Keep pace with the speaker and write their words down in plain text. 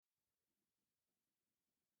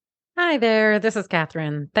Hi there, this is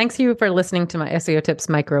Catherine. Thanks you for listening to my SEO Tips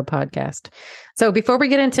micro podcast. So, before we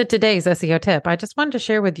get into today's SEO tip, I just wanted to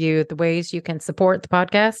share with you the ways you can support the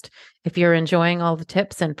podcast if you're enjoying all the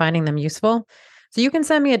tips and finding them useful. So, you can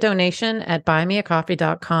send me a donation at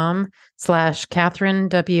buymeacoffee.com/Catherine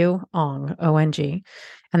W. Ong, O-N-G.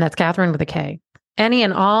 And that's Catherine with a K. Any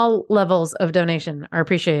and all levels of donation are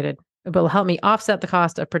appreciated. It will help me offset the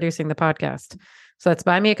cost of producing the podcast. So, that's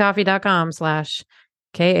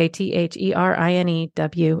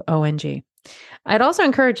buymeacoffee.com/KATHERINEWONG. I'd also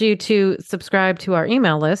encourage you to subscribe to our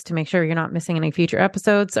email list to make sure you're not missing any future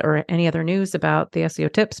episodes or any other news about the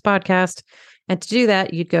SEO Tips podcast. And to do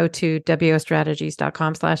that, you'd go to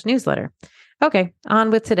wostrategies.com/newsletter. Okay,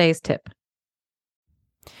 on with today's tip.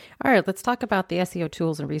 All right, let's talk about the SEO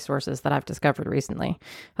tools and resources that I've discovered recently.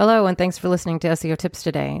 Hello, and thanks for listening to SEO Tips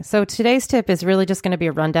today. So today's tip is really just going to be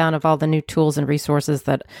a rundown of all the new tools and resources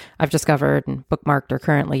that I've discovered and bookmarked or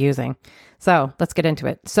currently using. So let's get into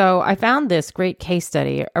it. So I found this great case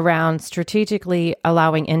study around strategically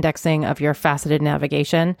allowing indexing of your faceted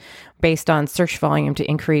navigation based on search volume to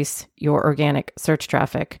increase your organic search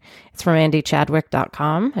traffic. It's from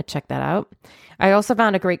andychadwick.com. I checked that out. I also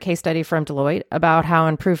found a great case study from Deloitte about how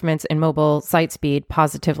improvements in mobile site speed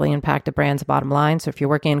positively impact a brand's bottom line. So if you're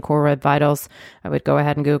working in Core Web Vitals, I would go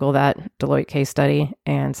ahead and Google that Deloitte case study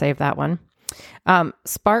and save that one.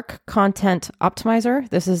 Spark Content Optimizer.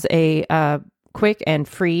 This is a quick and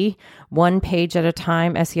free one page at a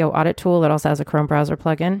time SEO audit tool. It also has a Chrome browser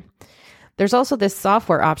plugin. There's also this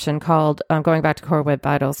software option called, going back to Core Web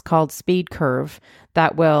Vitals, called Speed Curve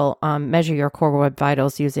that will measure your Core Web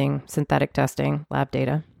Vitals using synthetic testing lab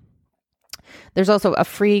data. There's also a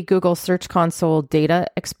free Google Search Console data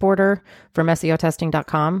exporter from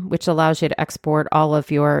SEOtesting.com, which allows you to export all of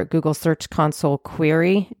your Google Search Console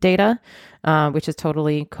query data, which is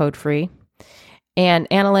totally code-free. And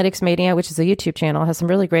Analytics Mania, which is a YouTube channel, has some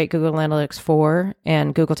really great Google Analytics 4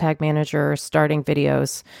 and Google Tag Manager starter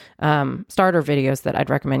videos that I'd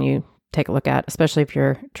recommend you take a look at, especially if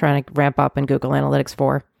you're trying to ramp up in Google Analytics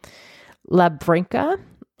 4. Labrinka,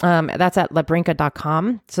 that's at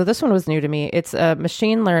labrinka.com. So this one was new to me. It's a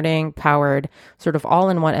machine learning powered sort of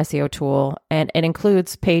all-in-one SEO tool, and it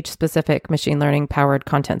includes page-specific machine learning powered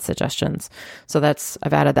content suggestions. So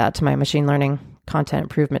I've added that to my machine learning content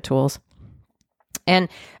improvement tools. And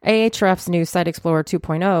Ahrefs' new Site Explorer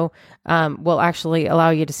 2.0 will actually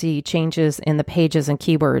allow you to see changes in the pages and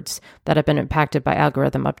keywords that have been impacted by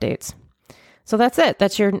algorithm updates. So that's it.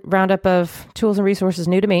 That's your roundup of tools and resources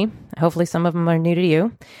new to me. Hopefully some of them are new to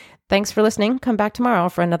you. Thanks for listening. Come back tomorrow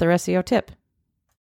for another SEO tip.